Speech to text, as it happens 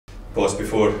Boss,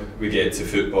 before we get to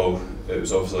football, it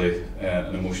was obviously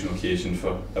an emotional occasion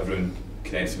for everyone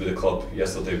connected with the club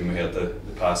yesterday when we heard the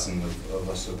passing of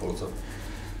a supporter.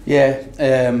 Yeah,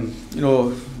 you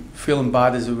know, feeling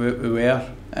bad as we were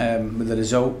with the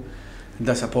result, and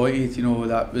disappointed. You know,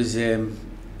 that was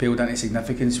paled into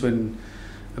significance when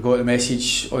I got the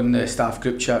message on the staff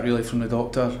group chat, really, from the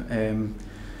doctor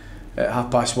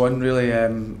at 1:30, really,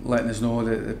 letting us know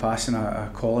the passing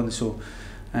of Colin. So,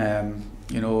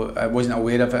 you know, I wasn't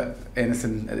aware of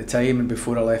anything at the time and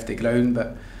before I left the ground,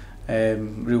 but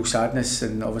real sadness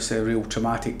and obviously a real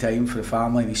traumatic time for the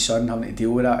family and his son having to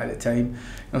deal with that at the time.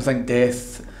 I don't think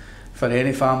death for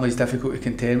any family is difficult to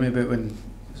contend with, but when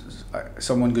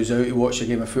someone goes out to watch a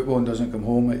game of football and doesn't come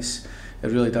home, it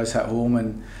really does hit home.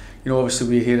 And you know, obviously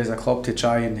we're here as a club to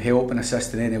try and help and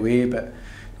assist in any way, but you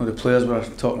know, the players were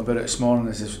talking about it this morning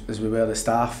as we were the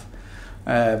staff.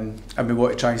 And we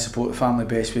want to try and support the family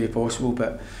the best way possible,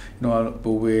 but you know,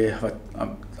 will we have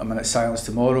a minute's silence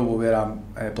tomorrow? We'll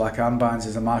wear black armbands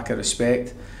as a mark of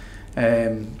respect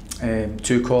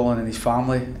to Colin and his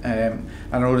family.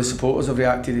 I know the supporters have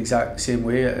reacted the exact same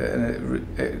way, and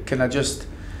it kind of just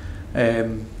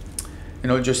you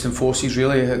know, just enforces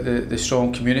really the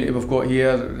strong community we've got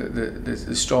here,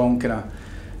 the strong kind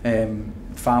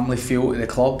of family feel to the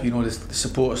club. You know, the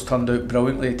supporters turned out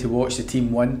brilliantly to watch the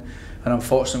team win, and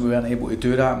unfortunately we weren't able to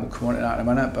do that, and we'll come on to that in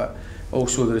a minute. But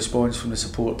also the response from the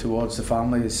support towards the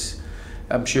family is,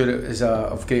 I'm sure it is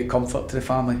of great comfort to the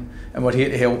family, and we're here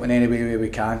to help in any way we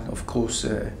can. Of course,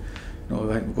 you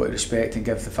know, I think we've got to respect and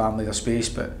give the family their space,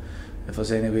 but if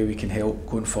there's any way we can help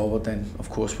going forward, then of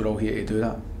course we're all here to do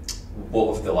that.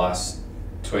 What have the last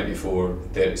 24,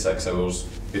 36 hours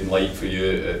been like for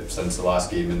you since the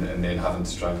last game, and then having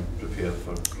to try and prepare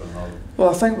for another? Well,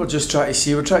 I think we're just trying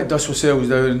to dust ourselves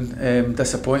down.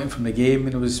 Disappointing from the game,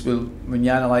 and when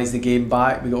you analyse the game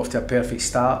back, we got off to a perfect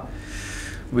start.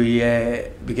 We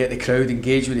get the crowd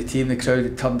engaged with the team. The crowd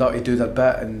had turned out to do their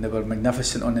bit, and they were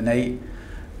magnificent on the night.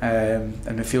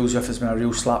 And it feels as if it's been a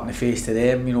real slap in the face to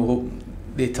them. You know,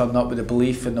 they turned up with the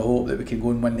belief and the hope that we could go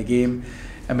and win the game.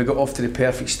 And we got off to the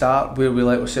perfect start where we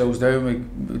let ourselves down. We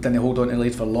didn't hold on to the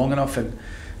lead for long enough and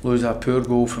lose a poor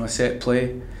goal from a set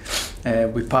play.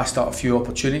 We passed out a few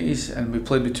opportunities, and we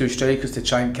played with two strikers to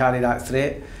try and carry that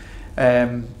threat.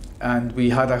 And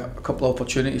we had a couple of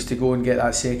opportunities to go and get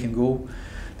that second goal.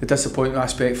 The disappointing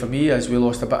aspect for me is we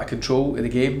lost a bit of control of the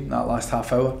game that last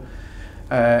half hour.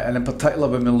 And in particular,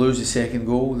 when we lose the second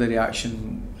goal, the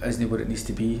reaction isn't what it needs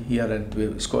to be here, and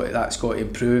that's got to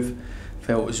improve.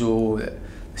 Felt as though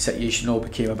the situation all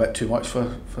became a bit too much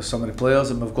for some of the players,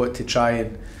 and we've got to try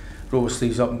and roll our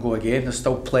sleeves up and go again. There's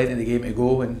still plenty of the game to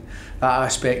go, and that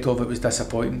aspect of it was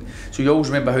disappointing. So you always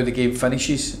remember how the game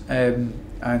finishes, and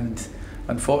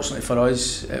unfortunately for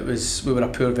us, we were a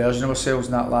poor version of ourselves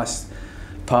in that last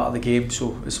part of the game.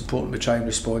 So it's important we try and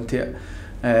respond to it.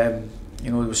 You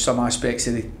know, there was some aspects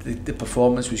of the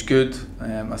performance was good.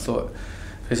 I thought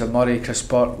Fraser Murray, Chris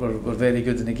Burt were very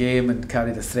good in the game and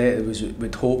carried a threat.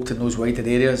 We'd hoped in those wider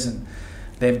areas, and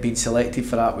them being selected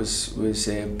for that was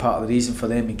part of the reason for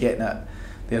them in getting at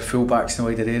their full-backs in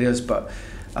the wider areas. But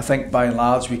I think by and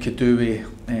large we could do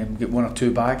with get one or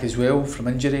two back as well from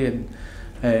injury,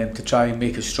 and to try and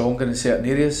make us stronger in certain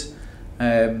areas.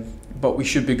 But we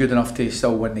should be good enough to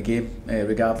still win the game,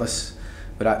 regardless.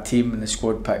 With that team and the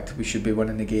squad picked, we should be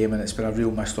winning the game, and it's been a real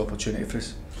missed opportunity for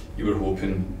us. You were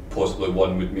hoping possibly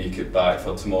one would make it back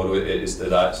for tomorrow. Is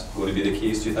that going to be the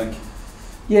case, do you think?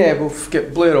 Yeah, we've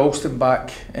got Blair Alston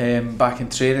back in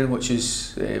training, which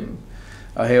is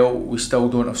a help. We still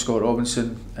don't have Scott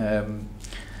Robinson, and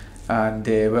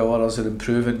while others are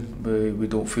improving, we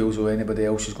don't feel as though anybody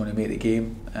else is going to make the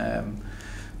game.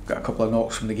 We've got a couple of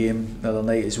knocks from the game the other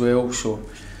night as well, so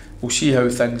we'll see how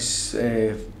things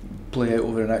play out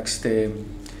over the next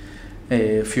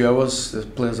few hours. The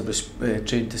players have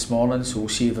trained this morning, so we'll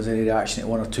see if there's any reaction to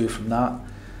one or two from that.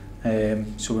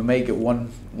 So we might get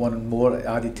one more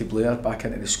added to Blair back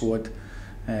into the squad,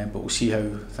 but we'll see how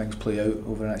things play out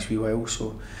over the next wee while.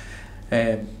 So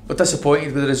we're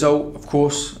disappointed with the result, of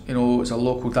course. You know, it's a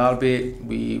local derby.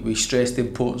 We stressed the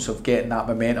importance of getting that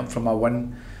momentum from a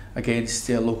win against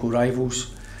their local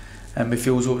rivals, and we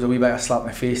feel as though it was a wee bit of a slap in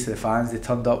the face to the fans. They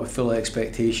turned up with full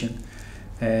expectation,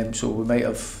 so we might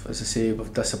have, as I say,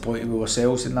 we've disappointed with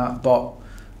ourselves in that, but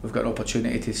we've got an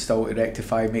opportunity to still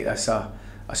rectify, make this a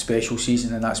special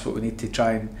season, and that's what we need to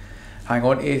try and hang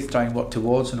on to, try and work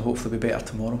towards, and hopefully be better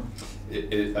tomorrow.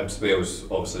 I was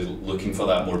obviously looking for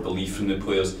that more belief from the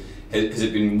players. Has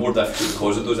it been more difficult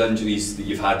because of those injuries that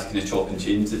you've had to kind of chop and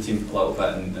change the team a little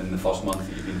bit in the first month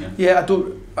that you've been here? Yeah,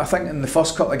 I think in the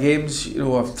first couple of games, you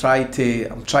know, I'm trying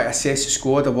to assess the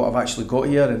squad of what I've actually got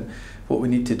here and what we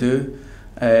need to do.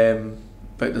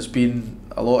 But there's been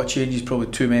a lot of changes, probably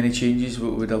too many changes.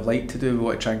 What we would have liked to do, we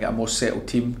want to try and get a more settled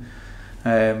team.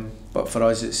 But for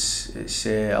us, it's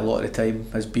a lot of the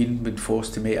time has been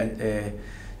forced to make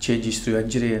changes through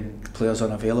injury and players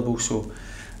unavailable. So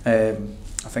I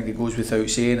think it goes without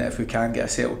saying that if we can get a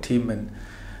settled team and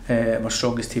our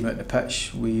strongest team out on the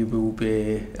pitch, it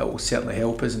will certainly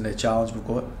help us in the challenge we've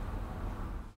got.